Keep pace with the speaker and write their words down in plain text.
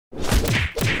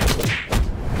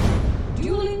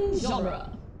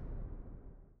genre.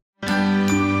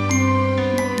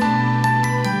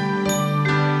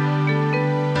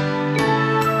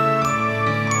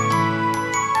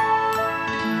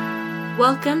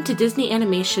 Welcome to Disney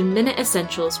Animation Minute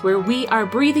Essentials, where we are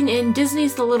breathing in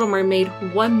Disney's The Little Mermaid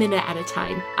 1 minute at a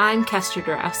time. I'm Kester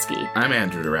Dorowski. I'm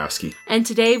Andrew Dorowski. And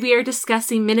today we are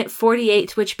discussing minute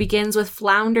 48, which begins with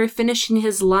Flounder finishing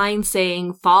his line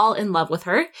saying, "Fall in love with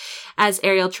her," as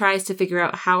Ariel tries to figure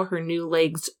out how her new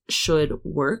legs should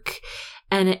work.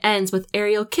 And it ends with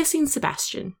Ariel kissing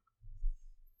Sebastian.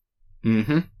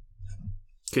 Mm-hmm.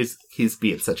 Because he's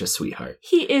being such a sweetheart.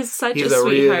 He is such a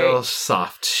sweetheart. He's a real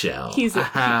soft shell. He's a...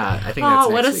 I think that's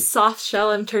what a week. soft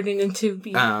shell I'm turning into.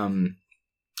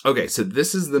 Okay, so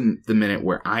this is the minute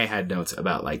where I had notes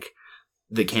about, like,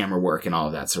 the camera work and all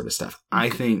of that sort of stuff. I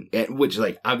think, which,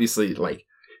 like, obviously, like,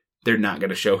 they're not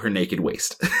going to show her naked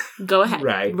waist. Go ahead.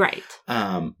 Right? Right.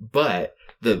 But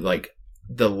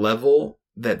the level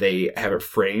that they have it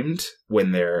framed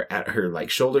when they're at her, like,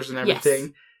 shoulders and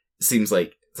everything seems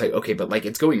like, it's like, okay, but, like,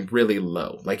 it's going really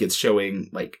low. Like, it's showing,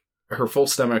 like, her full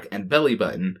stomach and belly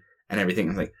button and everything.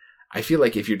 I'm like, I feel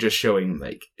like if you're just showing,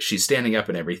 like, she's standing up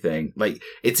and everything, like,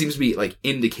 it seems to be, like,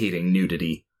 indicating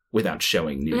nudity without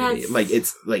showing nudity. Like,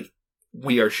 it's, like,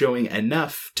 we are showing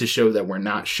enough to show that we're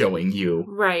not showing you.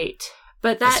 Right.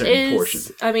 But that is,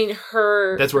 portion. I mean,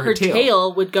 that's where her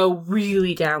tail would go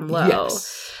really down low.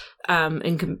 Yes.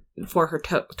 For her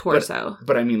torso.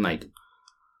 But I mean, like,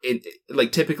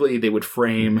 typically they would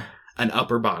frame an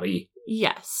upper body.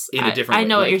 Yes. In a different way. I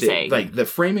know what you're saying. Like, the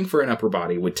framing for an upper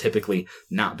body would typically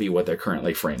not be what they're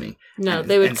currently framing. No,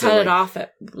 they would cut it off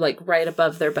at, like, right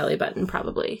above their belly button,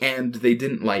 probably. And they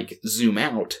didn't, like, zoom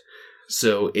out,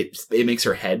 so it makes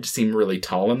her head seem really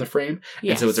tall in the frame.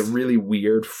 Yes. And so it's a really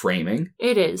weird framing.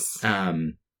 It is.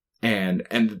 And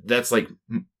that's, like,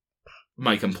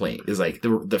 my complaint, is, like,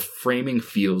 the framing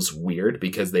feels weird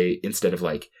because they, instead of,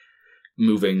 like,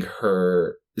 moving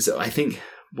her, so I think,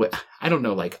 I don't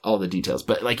know, like, all the details,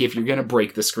 but, like, if you're going to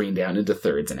break the screen down into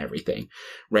thirds and everything,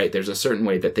 right, there's a certain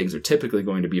way that things are typically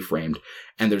going to be framed,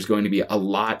 and there's going to be a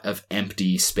lot of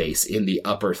empty space in the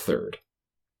upper third.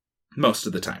 Most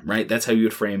of the time, right? That's how you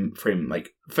would frame,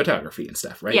 like, photography and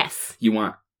stuff, right? Yes. You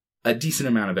want a decent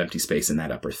amount of empty space in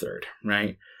that upper third,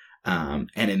 right? And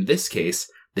in this case,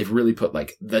 they've really put,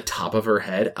 like, the top of her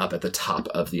head up at the top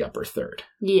of the upper third.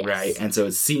 Yes. Right? And so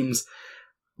it seems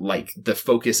like the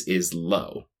focus is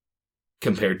low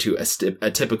compared to a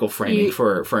typical framing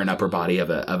for an upper body of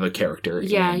a character.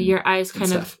 Yeah, your eyes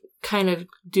kind of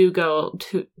do go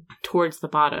towards the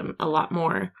bottom a lot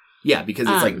more. Yeah, because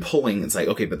it's like pulling. It's like,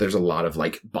 okay, but there's a lot of,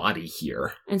 like, body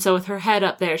here. And so with her head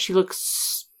up there, she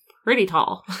looks pretty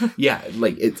tall. Yeah,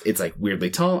 like, it's like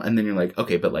weirdly tall, and then you're like,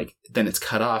 okay, but, like, then it's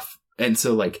cut off. And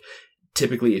so, like,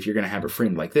 typically if you're going to have a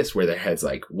frame like this where their head's,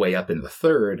 like, way up in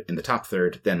the top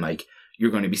third, then, like,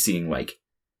 you're going to be seeing, like,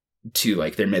 to,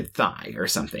 like, their mid-thigh or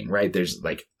something, right? There's,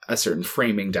 like, a certain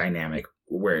framing dynamic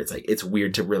where it's, like, it's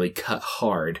weird to really cut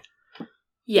hard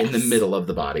in the middle of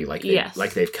the body like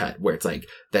they've cut, where it's, like,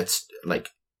 that's, like,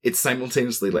 it's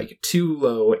simultaneously, like, too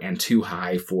low and too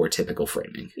high for typical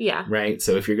framing. Yeah. Right?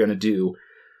 So if you're going to do,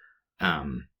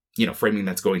 framing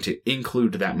that's going to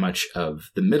include that much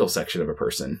of the middle section of a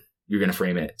person, you're going to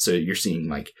frame it so you're seeing,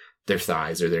 like, their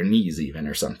thighs or their knees even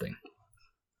or something.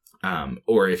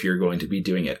 Or if you're going to be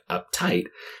doing it uptight,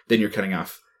 then you're cutting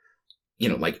off,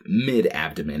 like,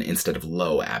 mid-abdomen instead of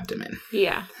low abdomen.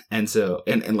 Yeah. And so,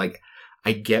 and like,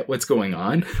 I get what's going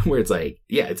on, where it's like,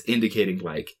 yeah, it's indicating,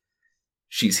 like,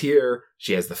 she's here,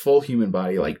 she has the full human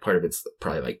body, like, part of it's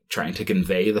probably, like, trying to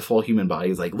convey the full human body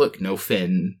is like, look, no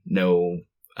fin, no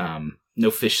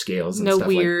fish scales and no stuff.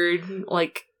 No weird,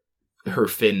 like her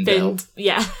fin belt.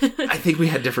 Yeah. I think we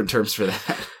had different terms for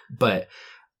that.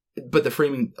 But the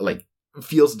framing, like,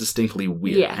 feels distinctly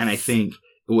weird. Yes. And I think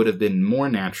it would have been more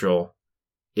natural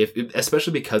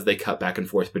especially because they cut back and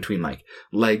forth between, like,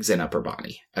 legs and upper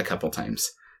body a couple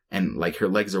times. And, like, her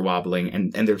legs are wobbling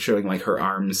and they're showing, like, her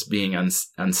arms being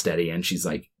unsteady and she's,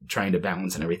 like, trying to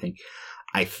balance and everything.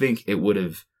 I think it would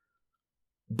have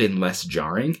been less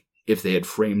jarring if they had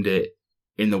framed it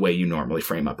in the way you normally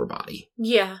frame upper body.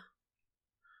 Yeah.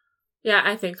 Yeah,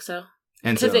 I think so.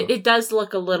 And because it does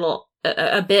look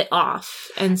a bit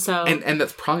off, and so and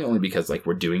that's probably only because, like,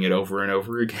 we're doing it over and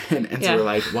over again, and so we're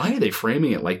like, why are they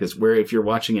framing it like this? Where if you're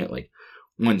watching it, like,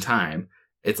 one time,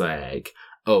 it's like,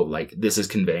 oh, like, this is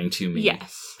conveying to me,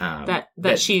 yes,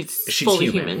 that she's fully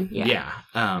human. Yeah.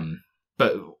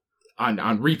 But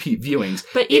on repeat viewings,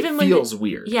 but even it feels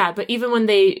weird. Yeah, but even when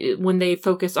they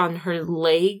focus on her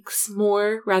legs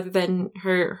more rather than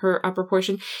her upper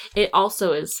portion, it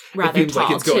also is rather it seems tall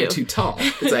like it's going too. too tall.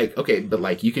 It's like, okay, but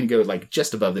like you can go like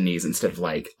just above the knees instead of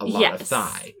like a lot of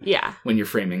thigh. Yeah. When you're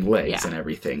framing legs and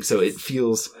everything. So it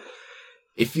feels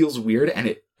weird,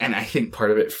 and I think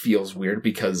part of it feels weird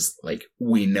because like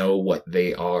we know what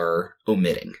they are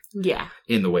omitting. Yeah.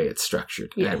 In the way it's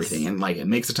structured and everything. And like it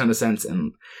makes a ton of sense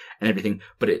and everything,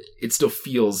 but it still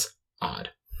feels odd.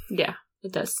 Yeah,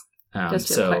 it does. It does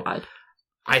feel quite odd.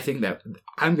 I think that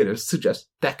I'm going to suggest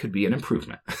that could be an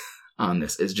improvement on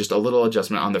this. Is just a little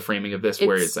adjustment on the framing of this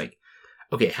where it's like,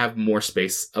 okay, have more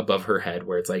space above her head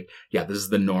where it's like, yeah, this is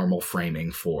the normal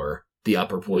framing for the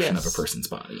upper portion of a person's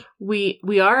body.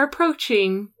 We are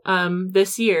approaching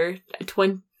this year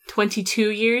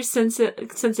 22 years since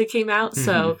it came out,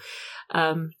 so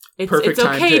it's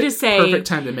okay to say perfect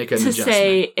time to make an adjustment. To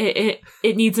say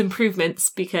it needs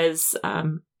improvements because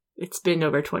it's been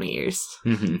over 20 years.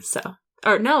 Mm-hmm. So,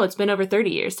 or no, it's been over 30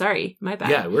 years. Sorry, my bad.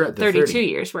 Yeah, we're at the 32 30.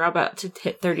 years. We're about to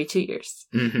hit 32 years.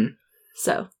 Mm-hmm.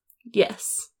 So,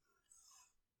 yes.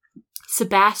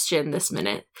 Sebastian this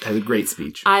minute had a great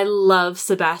speech. I love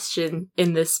Sebastian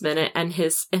in this minute and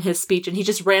his speech, and he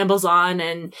just rambles on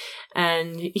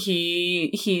and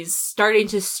he's starting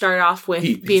to start off with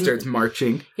he starts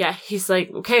marching. Yeah, he's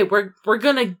like, okay, we're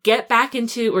gonna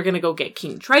go get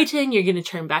King Triton. You're gonna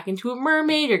turn back into a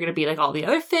mermaid. You're gonna be like all the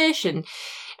other fish, and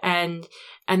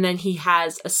then he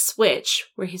has a switch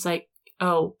where he's like,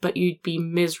 oh, but you'd be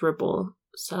miserable.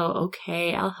 So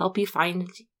okay, I'll help you find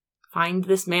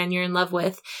this man you're in love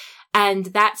with. And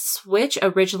that switch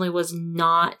originally was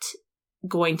not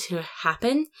going to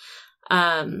happen.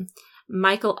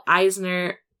 Michael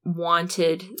Eisner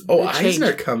wanted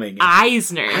Eisner coming.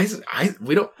 Eisner.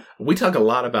 We talk a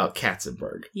lot about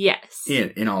Katzenberg. Yes.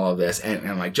 In all of this.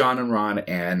 And like John and Ron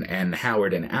and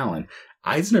Howard and Alan.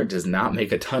 Eisner does not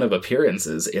make a ton of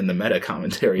appearances in the meta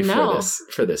commentary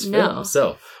for this film.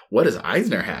 So what does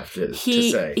Eisner have to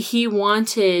say? He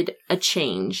wanted a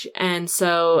change. And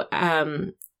so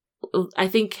I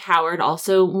think Howard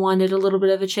also wanted a little bit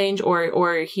of a change,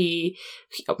 or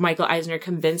Michael Eisner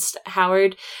convinced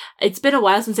Howard. It's been a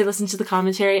while since I listened to the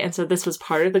commentary, and so this was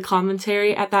part of the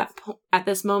commentary at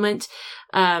this moment.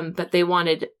 But he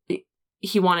wanted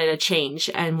a change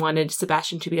and wanted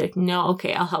Sebastian to be like, no,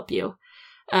 okay, I'll help you.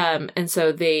 And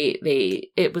so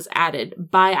it was added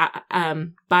by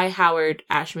Howard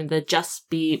Ashman. The just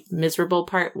be miserable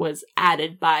part was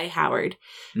added by Howard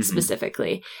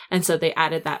specifically. And so they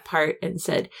added that part and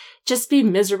said, just be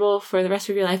miserable for the rest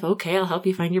of your life. Okay, I'll help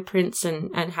you find your prince,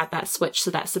 and have that switch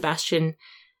so that Sebastian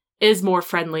is more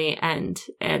friendly and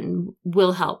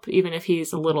will help, even if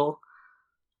he's a little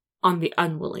on the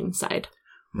unwilling side.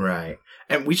 Right.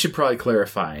 And we should probably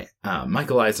clarify,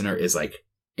 Michael Eisner is like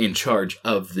in charge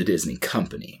of the Disney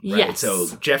company, right? Yes.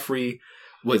 So Jeffrey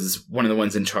was one of the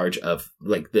ones in charge of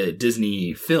like the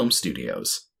Disney film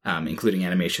studios, including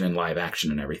animation and live action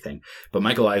and everything. But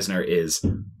Michael Eisner is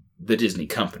the Disney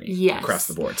company across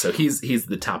the board. So he's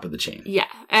the top of the chain. Yeah.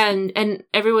 And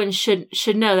everyone should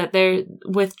know that they're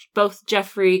with both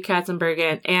Jeffrey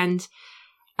Katzenberg and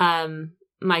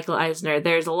Michael Eisner.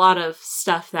 There's a lot of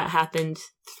stuff that happened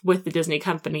with the Disney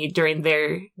company during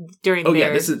their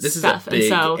this is a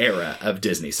big era of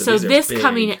Disney. So this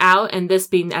coming out and this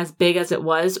being as big as it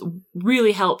was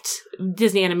really helped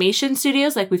Disney Animation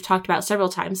Studios, like we've talked about several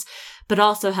times, but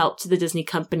also helped the Disney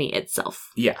company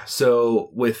itself. Yeah. So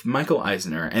with Michael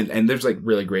Eisner, and there's like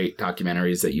really great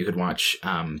documentaries that you could watch.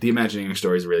 The Imagineering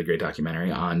Story is a really great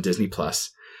documentary on Disney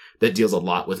Plus that deals a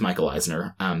lot with Michael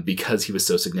Eisner, because he was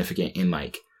so significant in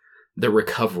like the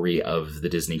recovery of the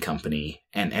Disney company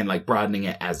and like broadening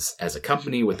it as a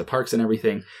company with the parks and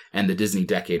everything, and the Disney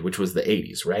decade, which was the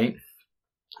 80s, right?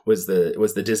 Was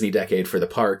the Disney decade for the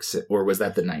parks, or was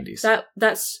that the 90s?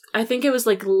 That's I think it was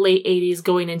like late 80s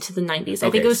going into the 90s. I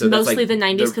think it was mostly like the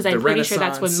 90s because I'm pretty sure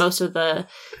that's when most of the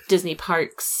Disney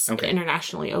parks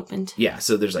internationally opened. Yeah,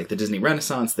 so there's like the Disney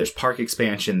Renaissance, there's park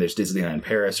expansion, there's Disneyland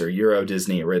Paris or Euro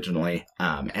Disney originally,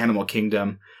 Animal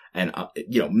Kingdom, and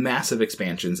massive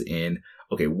expansions in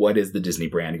what is the Disney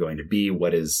brand going to be?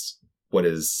 What is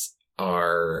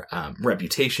our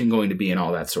reputation going to be, and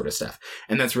all that sort of stuff.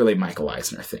 And that's really Michael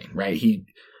Eisner thing, right? He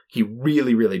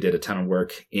really, really did a ton of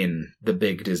work in the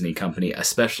big Disney company,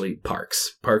 especially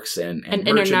parks and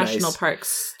international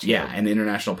parks too. Yeah, and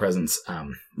international presence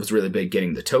was really big.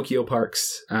 Getting the Tokyo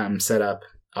parks set up,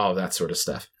 all of that sort of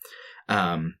stuff.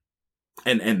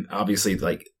 And obviously,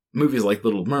 like movies like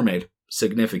Little Mermaid,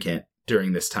 significant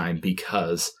during this time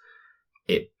because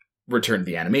it returned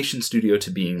the animation studio to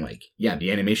being like, yeah,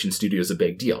 the animation studio is a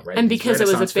big deal, right? And because it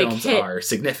was a big films hit, are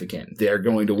significant. They're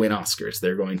going to win Oscars.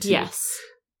 They're going to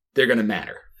they're going to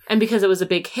matter. And because it was a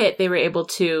big hit, they were able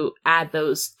to add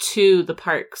those to the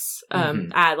parks,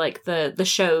 add like the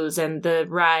shows and the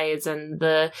rides and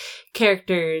the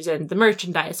characters and the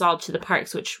merchandise all to the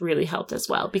parks, which really helped as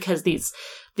well, because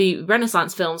the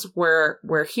Renaissance films were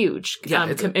huge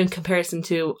in comparison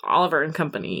to Oliver and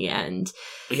Company and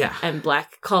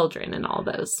Black Cauldron and all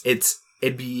those.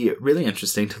 It'd be really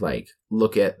interesting to like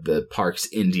look at the parks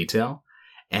in detail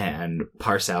and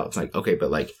parse out. It's like, okay, but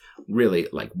like really,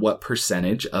 like what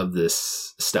percentage of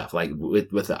this stuff, like with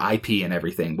the IP and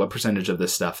everything, what percentage of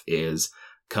this stuff is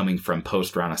coming from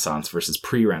post-Renaissance versus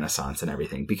pre-Renaissance and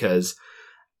everything? Because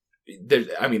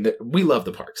we love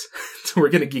the parks. So we're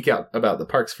going to geek out about the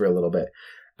parks for a little bit.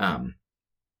 And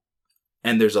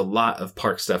there's a lot of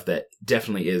park stuff that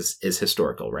definitely is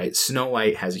historical, right? Snow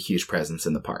White has a huge presence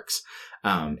in the parks,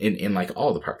 in like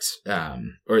all the parks,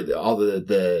 all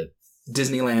the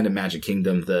Disneyland and Magic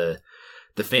Kingdom, the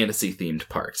fantasy themed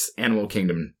parks. Animal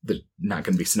Kingdom, there's not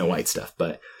going to be Snow White stuff,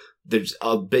 but there's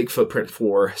a big footprint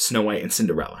for Snow White and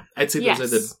Cinderella. I'd say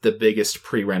those are the biggest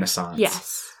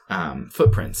pre-Renaissance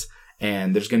footprints.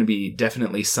 And there's going to be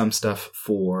definitely some stuff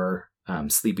for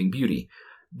Sleeping Beauty,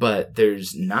 but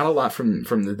there's not a lot from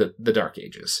the Dark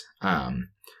Ages.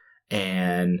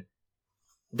 And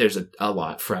there's a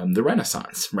lot from the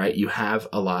Renaissance, right? You have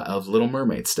a lot of Little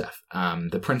Mermaid stuff.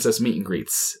 The princess meet and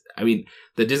greets. I mean,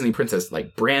 the Disney princess,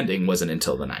 like, branding wasn't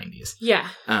until the 90s. Yeah.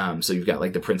 So you've got,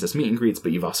 like, the princess meet and greets,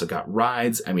 but you've also got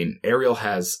rides. I mean, Ariel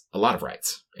has a lot of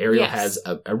rides. Ariel has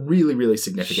a really, really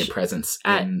significant presence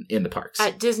in the parks.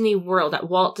 At Disney World, at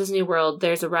Walt Disney World,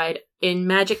 there's a ride in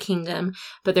Magic Kingdom,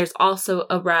 but there's also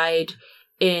a ride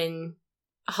in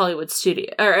Hollywood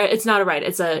Studio, or it's not a ride,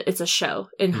 it's a show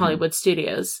in Hollywood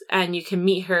Studios, and you can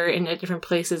meet her in different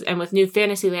places. And with New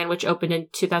Fantasyland, which opened in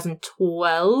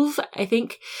 2012, I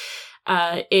think,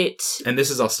 and this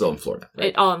is all still in Florida,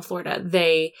 right? All in Florida.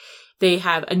 They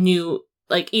have a new,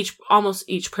 like, almost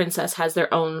each princess has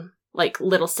their own like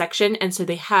little section, and so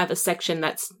they have a section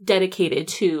that's dedicated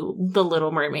to the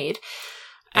Little Mermaid.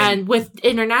 And with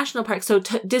international parks, so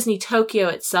Disney Tokyo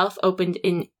itself opened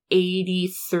in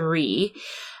 1983,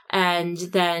 and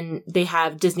then they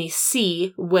have Disney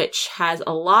Sea, which has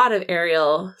a lot of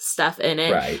Ariel stuff in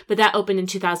it, right? But that opened in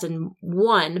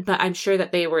 2001. But I'm sure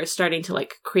that they were starting to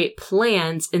like create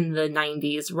plans in the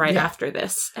 90s after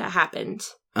this happened.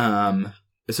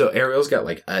 So Ariel's got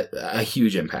like a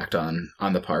huge impact on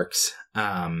the parks.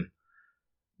 There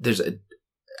is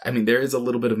a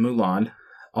little bit of Mulan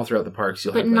all throughout the parks.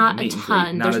 But not a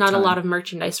ton. There's not a lot of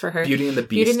merchandise for her. Beauty and the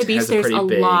Beast has a pretty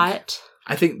big... lot.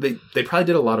 I think they probably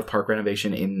did a lot of park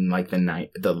renovation in like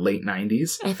the late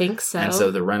 90s. I think so. And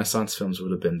so the Renaissance films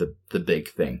would have been the big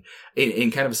thing. In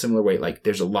kind of a similar way, like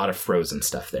there's a lot of Frozen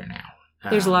stuff there now.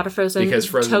 There's a lot of Frozen. Because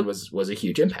Frozen was a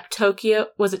huge impact. Tokyo,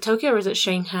 was it Tokyo or was it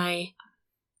Shanghai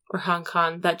or Hong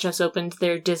Kong that just opened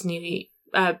their Disney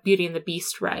Beauty and the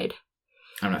Beast ride?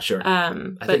 I'm not sure. I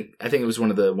think it was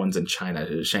one of the ones in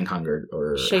China, Shanghai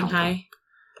or Shanghai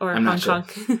or Hong Kong.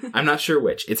 I'm not sure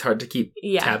which. It's hard to keep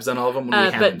tabs on all of them.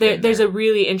 When but there's a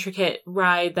really intricate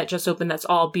ride that just opened that's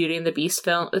all Beauty and the Beast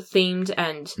themed,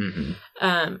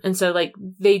 and so like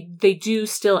they do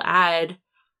still add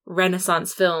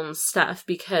Renaissance film stuff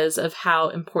because of how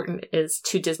important it is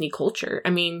to Disney culture. I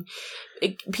mean,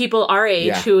 people our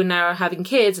age who now are having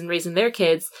kids and raising their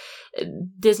kids,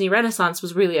 Disney Renaissance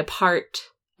was really a part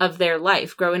of their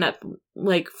life growing up,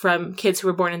 like from kids who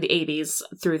were born in the 80s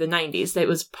through the 90s. It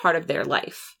was part of their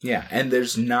life. Yeah, and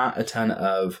there's not a ton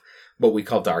of what we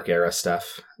call dark era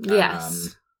stuff.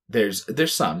 Yes. There's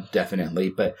some,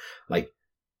 definitely, but like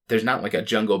there's not like a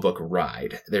Jungle Book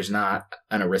ride. There's not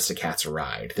an Aristocats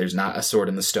ride. There's not a Sword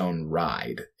in the Stone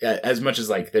ride. As much as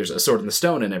like there's a Sword in the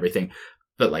Stone and everything,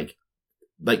 but like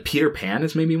Peter Pan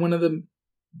is maybe one of the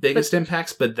biggest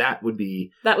impacts, but that would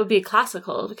be a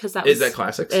classical because is that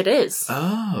classics? It is.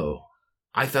 Oh,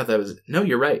 I thought that was no.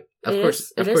 You're right. Of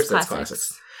course, that's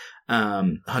classics.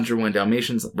 101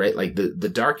 Dalmatians, right? Like the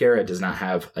dark era does not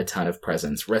have a ton of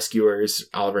presence. Rescuers,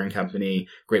 Oliver and Company,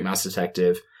 Great Mouse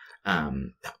Detective,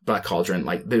 Black Cauldron.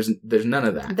 Like there's none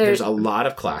of that. There's a lot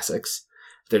of classics.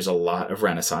 There's a lot of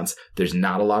Renaissance. There's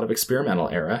not a lot of experimental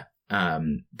era.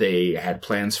 They had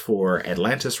plans for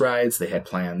Atlantis rides. They had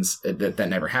plans that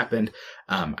never happened.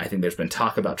 I think there's been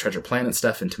talk about Treasure Planet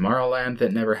stuff in Tomorrowland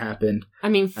that never happened. I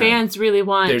mean, fans really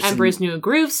want Emperor's New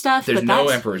Groove stuff. There's no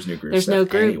Emperor's New Groove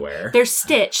stuff anywhere. There's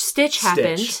Stitch. Stitch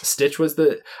happened. Stitch was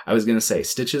I was going to say,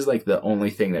 Stitch is like the only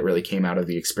thing that really came out of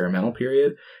the experimental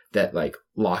period that like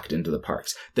locked into the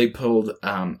parks. They pulled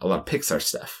a lot of Pixar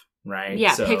stuff, right?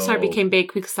 Yeah, so, Pixar became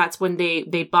big because that's when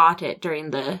they bought it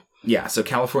during the... Yeah, so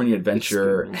California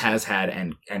Adventure has had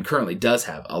and currently does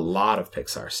have a lot of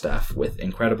Pixar stuff with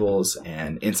Incredibles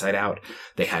and Inside Out.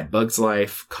 They had Bugs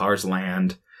Life, Cars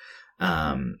Land.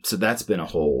 So that's been a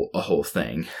whole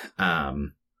thing.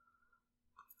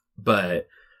 But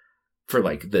for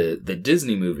like the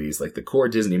Disney movies, like the core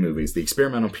Disney movies, the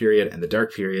experimental period and the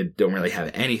dark period don't really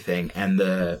have anything, and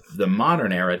the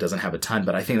modern era doesn't have a ton,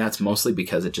 but I think that's mostly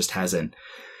because it just hasn't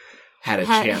had a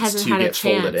chance to get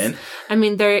folded in. I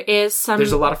mean, there's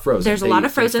a lot of Frozen. There's a lot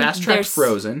of Frozen. Fast-tracked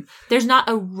Frozen. There's not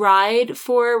a ride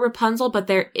for Rapunzel, but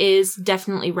there is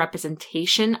definitely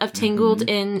representation of Tangled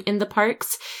in the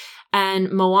parks.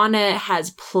 And Moana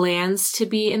has plans to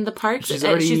be in the parks. She's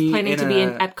planning to be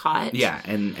in Epcot. Yeah,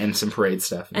 and some parade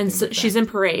stuff. And so she's in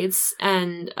parades.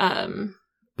 And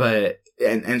but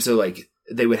so like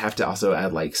they would have to also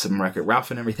add like some Wreck-It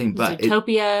Ralph and everything. But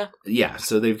Zootopia. Yeah,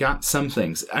 so they've got some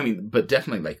things. I mean, but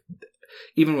definitely like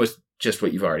even with just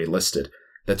what you've already listed,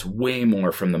 that's way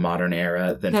more from the modern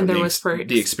era than from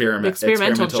the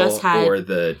experimental or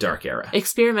the dark era.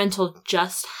 Experimental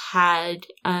just had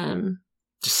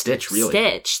just Stitch,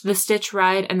 really. The Stitch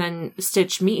ride, and then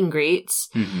Stitch meet and greets.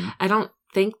 Mm-hmm. I don't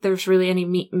think there's really any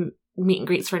meet and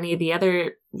greets for any of the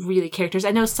other really characters.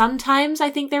 I know sometimes I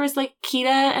think there was like Kida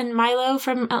and Milo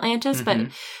from Atlantis, mm-hmm.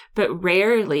 but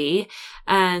rarely,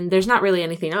 and there's not really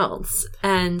anything else.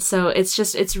 And so it's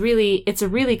a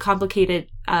really complicated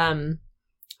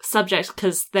subject,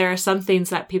 because there are some things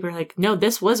that people are like, no,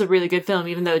 this was a really good film,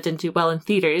 even though it didn't do well in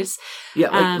theaters. Yeah,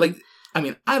 I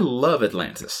mean, I love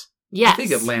Atlantis. Yes. I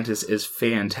think Atlantis is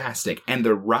fantastic, and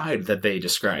the ride that they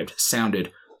described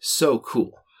sounded so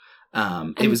cool.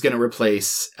 It was going to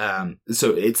replace,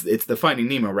 so it's the Finding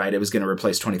Nemo ride. It was going to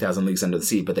replace 20,000 Leagues Under the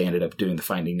Sea, but they ended up doing the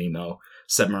Finding Nemo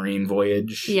submarine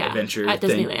voyage adventure at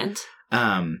thing. Disneyland.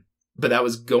 But that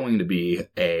was going to be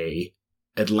a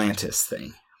Atlantis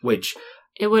thing, which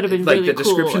it would have been like really the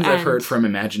descriptions I've heard from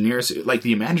Imagineers. Like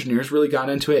the Imagineers really got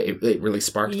into it. It really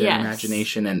sparked their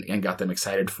imagination and got them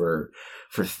excited for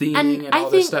theming and all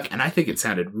this stuff. And I think it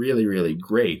sounded really, really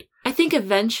great. I think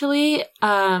eventually,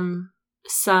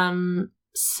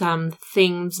 some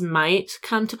things might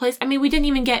come to place. I mean, we didn't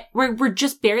even we're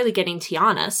just barely getting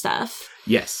Tiana stuff.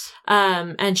 Yes.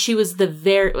 And she was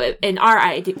in our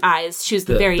eyes, she was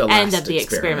the very end of the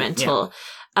experimental.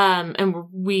 Yeah. And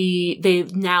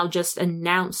they've now just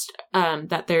announced,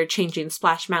 that they're changing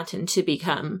Splash Mountain to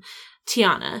become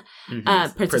Tiana,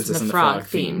 Princess and the Frog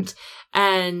themed.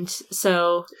 And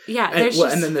so, yeah.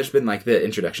 And then there's been like the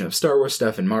introduction of Star Wars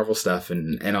stuff and Marvel stuff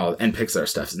and Pixar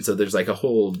stuff. And so there's like a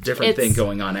whole different thing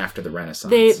going on after the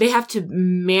Renaissance. They have to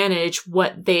manage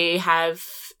what they have,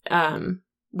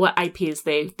 what IPs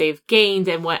they've gained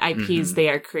and what IPs they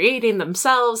are creating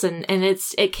themselves. And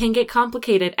it can get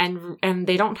complicated, and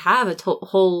they don't have a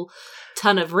whole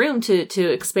ton of room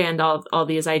to expand all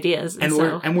these ideas.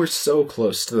 And we're so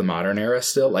close to the modern era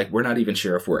still. Like, we're not even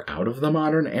sure if we're out of the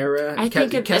modern era. I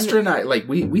think Kestra and I, like,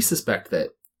 we suspect that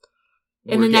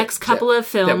in the next couple of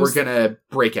films that we're gonna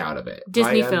break out of it.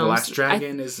 Disney films. The Last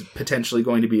Dragon is potentially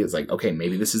going to be. It's like, okay,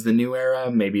 maybe this is the new era.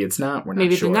 Maybe it's not. We're not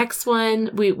maybe sure. The next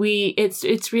one. It's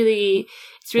really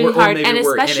hard, maybe and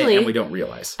we're especially in it and we don't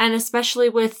realize. And especially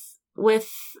with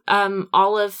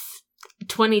all of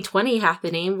 2020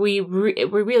 happening, we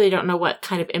really don't know what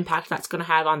kind of impact that's going to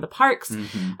have on the parks.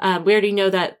 Mm-hmm. We already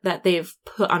know that they've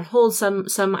put on hold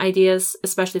some ideas,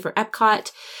 especially for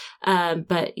Epcot.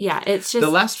 But yeah, it's just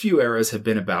the last few eras have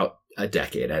been about a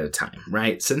decade at a time,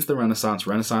 right? Since the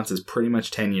Renaissance is pretty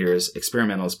much 10 years.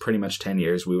 Experimental is pretty much 10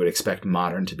 years. We would expect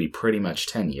modern to be pretty much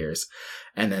 10 years,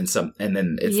 and then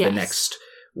it's the next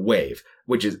wave,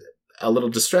 which is a little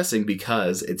distressing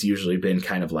because it's usually been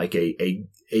kind of like a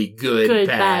good,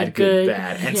 bad.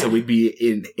 And so we'd be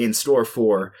in store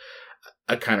for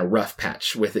a kind of rough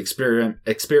patch with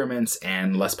experiments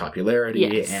and less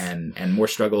popularity and more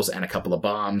struggles and a couple of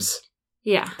bombs.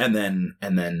 Yeah. And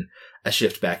then a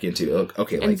shift back into,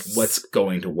 okay, like what's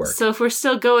going to work. So if we're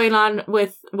still going on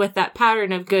with that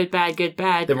pattern of good, bad,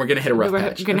 then we're going to hit a rough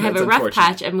patch. We're going to have a rough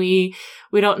patch, and we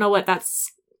don't know what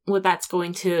that's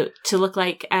going to look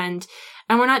like. And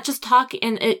And we're not just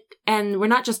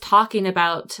talking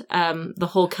about the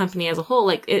whole company as a whole.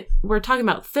 Like we're talking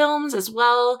about films as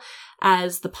well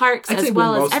as the parks, as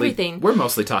well as everything. We're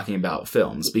mostly talking about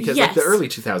films because like the early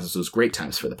 2000s was great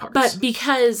times for the parks. But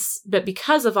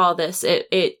because of all this,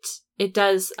 it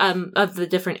does of the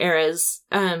different eras.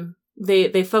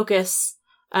 They focus.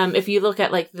 If you look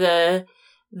at like the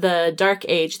Dark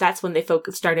Age, that's when they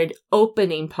started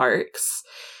opening parks.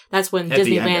 That's when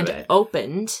Disneyland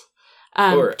opened.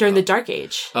 During the Dark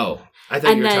Age. Oh, I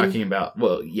thought you were talking about,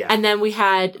 well, yeah. And then we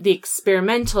had the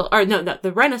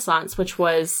the Renaissance, which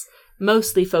was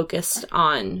mostly focused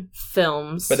on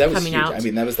films but that was coming huge. out. I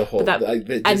mean, that was the whole,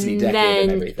 the Disney decade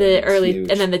and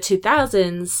everything. And then the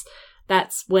 2000s,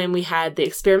 that's when we had the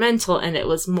experimental, and it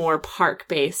was more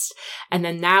park-based. And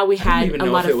then now we had a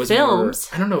lot of films.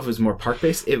 I don't know if it was more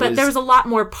park-based. But there was a lot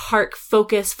more park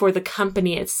focus for the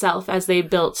company itself as they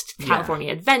built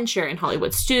California Adventure and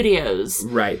Hollywood Studios.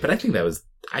 Right, but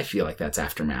I feel like that's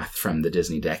aftermath from the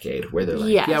Disney decade, where they're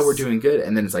like, yeah, we're doing good.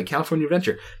 And then it's like California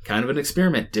Adventure, kind of an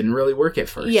experiment, didn't really work at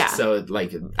first. Yeah. So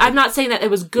like, I'm not saying that it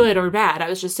was good or bad. I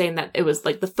was just saying that it was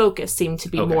like the focus seemed to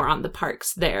be more on the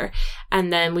parks there.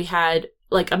 And then we had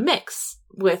like a mix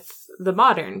with the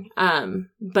modern.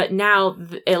 But now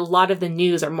a lot of the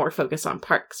news are more focused on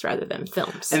parks rather than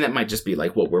films. And that might just be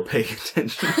like what we're paying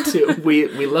attention to.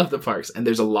 We love the parks, and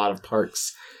there's a lot of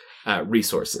parks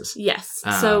resources. Yes.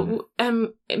 So, I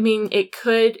mean, it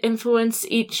could influence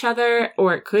each other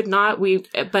or it could not.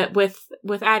 But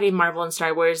with adding Marvel and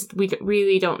Star Wars, we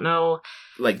really don't know.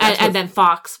 Like, and then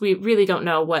Fox, we really don't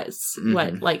know what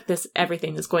like this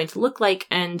everything is going to look like,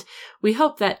 and we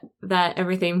hope that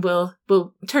everything will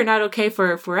turn out okay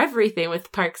for everything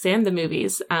with parks and the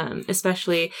movies,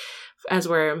 especially as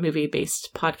we're a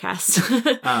movie-based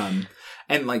podcast.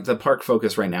 And, like, the park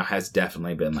focus right now has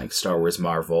definitely been, like, Star Wars,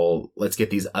 Marvel, let's get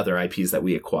these other IPs that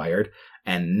we acquired,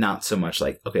 and not so much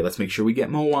like, okay, let's make sure we get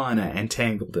Moana and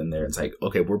Tangled in there. It's like,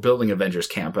 okay, we're building Avengers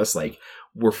Campus, like,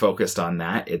 we're focused on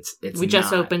that. We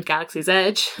just opened Galaxy's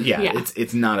Edge. Yeah.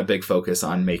 It's not a big focus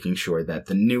on making sure that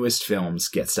the newest films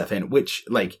get stuff in, which,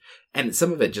 like, and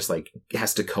some of it just, like,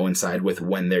 has to coincide with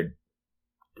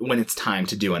when it's time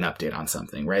to do an update on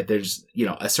something, right? There's,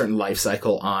 a certain life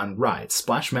cycle on rides.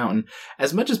 Splash Mountain,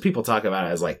 as much as people talk about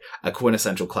it as like a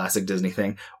quintessential classic Disney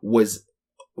thing, was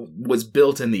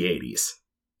built in the 80s.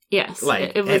 Yes.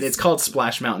 And it's called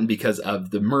Splash Mountain because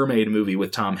of the Mermaid movie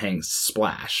with Tom Hanks,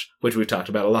 Splash, which we've talked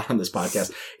about a lot on this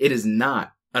podcast. It is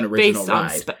not an original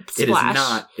ride. It is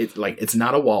not. It's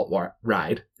not a Walt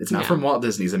ride. It's not from Walt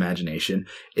Disney's imagination.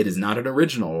 It is not an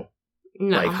original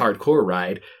hardcore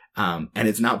ride. And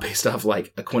it's not based off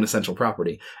like a quintessential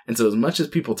property. And so as much as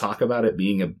people talk about it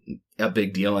being a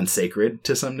big deal and sacred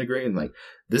to some degree, and like,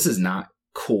 this is not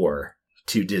core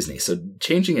to Disney. So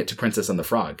changing it to Princess and the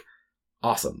Frog,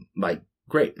 awesome. Like,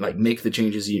 great. Like, make the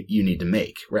changes you need to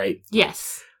make, right?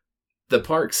 Yes. The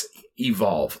parks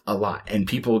evolve a lot, and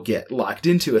people get locked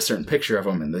into a certain picture of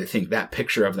them, and they think that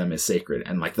picture of them is sacred,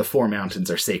 and like the Four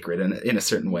Mountains are sacred in a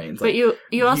certain way. It's but like,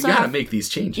 you also gotta make these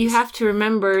changes. You have to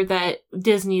remember that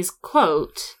Disney's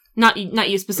quote, not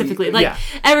you specifically, like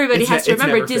everybody has to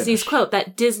remember Disney's quote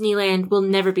that Disneyland will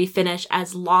never be finished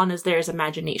as long as there's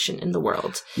imagination in the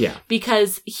world. Yeah,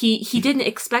 because he didn't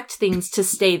expect things to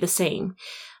stay the same.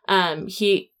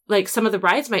 Like, some of the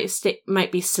rides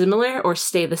might be similar or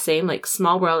stay the same. Like,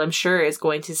 Small World, I'm sure, is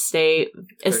going to stay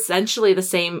essentially the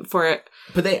same for.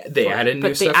 But they added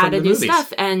new stuff. They added new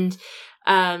stuff, and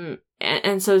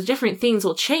so different things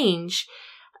will change.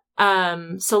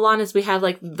 So long as we have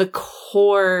like the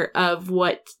core of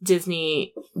what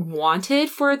Disney wanted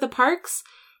for the parks,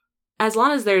 as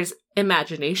long as there's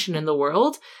imagination in the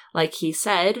world, like he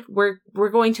said, we're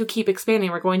going to keep expanding,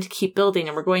 we're going to keep building,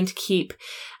 and we're going to keep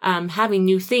having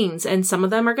new things. And some of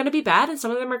them are going to be bad, and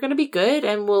some of them are going to be good,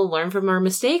 and we'll learn from our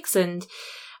mistakes. And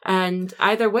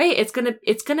either way,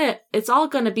 it's all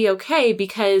gonna be okay,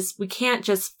 because we can't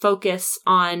just focus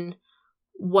on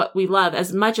what we love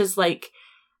as much as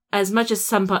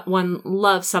someone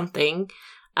loves something.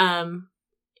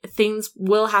 Things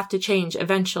will have to change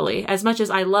eventually. As much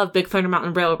as I love Big Thunder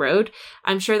Mountain Railroad,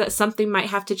 I'm sure that something might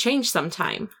have to change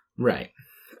sometime. Right.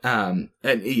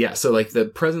 So like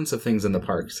the presence of things in the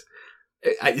parks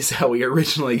is how we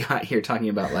originally got here, talking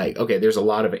about like, okay, there's a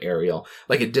lot of aerial,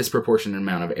 like a disproportionate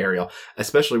amount of aerial,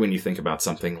 especially when you think about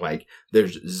something like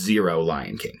there's zero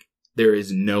Lion King. There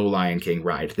is no Lion King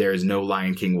ride. There is no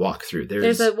Lion King walkthrough.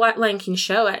 There's a Lion King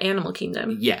show at Animal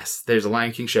Kingdom. Yes, there's a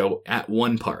Lion King show at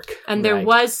one park. And there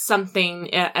was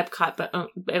something at Epcot, but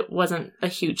it wasn't a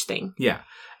huge thing. Yeah.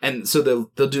 And so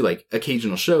they'll do like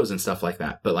occasional shows and stuff like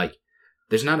that. But like,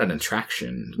 there's not an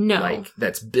attraction No.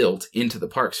 that's built into the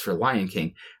parks for Lion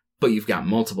King, but you've got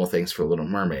multiple things for Little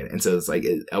Mermaid. And so it's like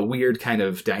a weird kind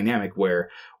of dynamic where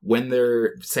when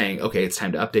they're saying, okay, it's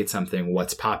time to update something,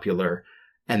 what's popular,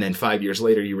 and then 5 years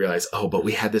later you realize, oh, but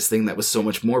we had this thing that was so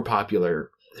much more popular,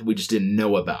 we just didn't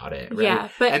know about it, right? Yeah,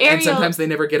 but and, Ariel, and sometimes they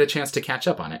never get a chance to catch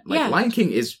up on it. Like, Yeah. Lion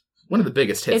King is one of the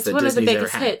biggest hits that Disney's ever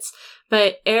had. Hits.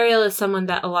 But Ariel is someone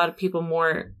that a lot of people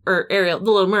Ariel,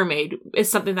 the Little Mermaid, is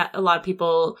something that a lot of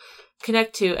people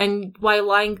connect to. And while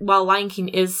Lion King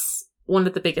is one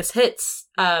of the biggest hits,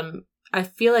 I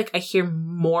feel like I hear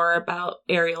more about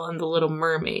Ariel and the Little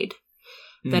Mermaid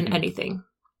than anything.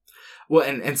 Well,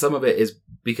 and some of it is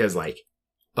because, like,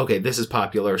 okay, this is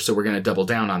popular, so we're going to double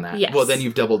down on that. Yes. Well, then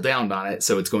you've doubled down on it,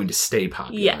 so it's going to stay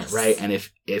popular, Yes. right? And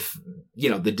if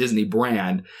the Disney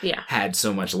brand Yeah. had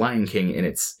so much Lion King in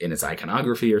its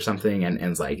iconography or something, and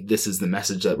it's like, this is the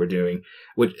message that we're doing,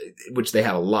 which they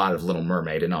have a lot of Little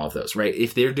Mermaid in all of those, right?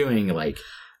 If they're doing, like,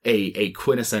 a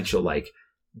quintessential, like,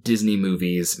 Disney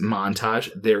movies montage,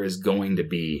 there is going to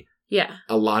be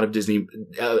a lot of Disney,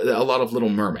 a lot of Little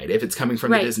Mermaid, if it's coming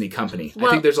from the Disney company. Well, I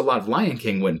think there's a lot of Lion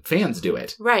King when fans do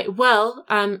it. Right. Well,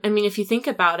 I mean, if you think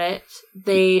about it,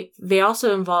 they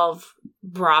also involve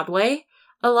Broadway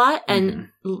a lot, and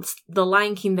the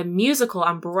Lion King, the musical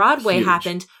on Broadway,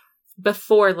 happened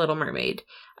before Little Mermaid.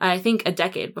 I think a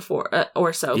decade before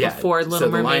or so before Little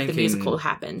Mermaid, the musical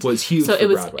happened. Was huge. So for it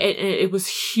was Broadway. it was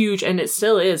huge, and it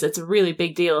still is. It's a really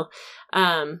big deal.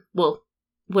 Well,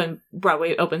 when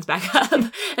Broadway opens back up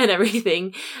and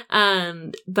everything.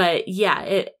 But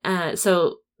yeah,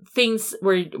 so things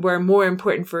were more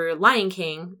important for Lion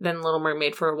King than Little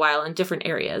Mermaid for a while in different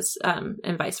areas,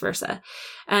 and vice versa.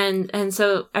 And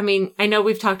so, I mean, I know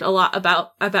we've talked a lot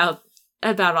about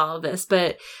all of this,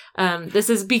 but this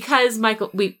is because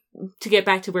to get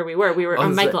back to where we were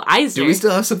on Michael Eisner. Do we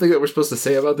still have something that we're supposed to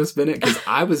say about this minute? Because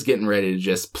I was getting ready to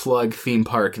just plug Theme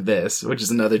Park This, which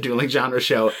is another Dueling Genre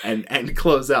show, and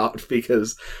close out,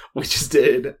 because we just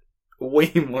did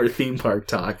way more theme park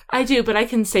talk. I do, but I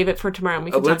can save it for tomorrow, and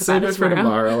we can Let's talk about save it for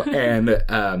tomorrow.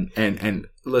 And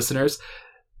listeners,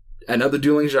 another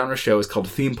Dueling Genre show is called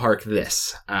Theme Park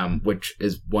This, which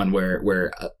is one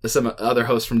where some other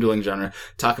hosts from Dueling Genre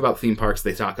talk about theme parks.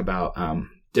 They talk about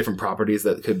different properties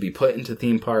that could be put into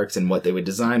theme parks and what they would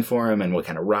design for them and what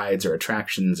kind of rides or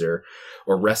attractions or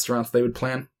restaurants they would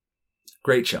plan.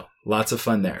 Great show. Lots of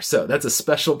fun there. So that's a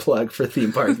special plug for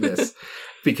Theme Park This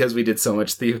because we did so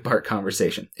much theme park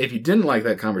conversation. If you didn't like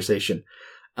that conversation,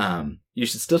 you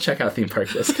should still check out Theme Park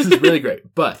This because it's really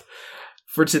great. But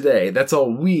for today, that's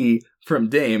all we from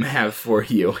Dame have for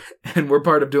you. And we're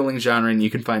part of Dueling Genre, and you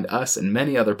can find us and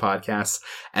many other podcasts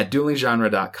at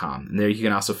duelinggenre.com. And there you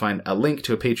can also find a link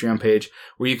to a Patreon page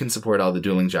where you can support all the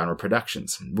Dueling Genre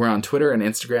productions. We're on Twitter and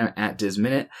Instagram at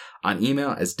DisMinute, on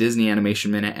email as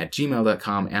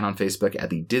DisneyAnimationMinute@gmail.com, and on Facebook at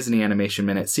the Disney Animation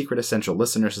Minute Secret Essential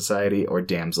Listener Society or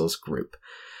Damsels Group.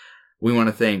 We want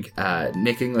to thank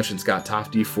Nick English and Scott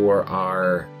Tofty for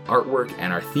our artwork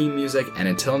and our theme music. And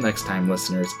until next time,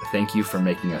 listeners, thank you for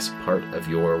making us part of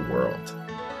your world.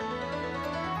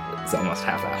 It's almost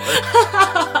half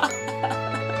hour.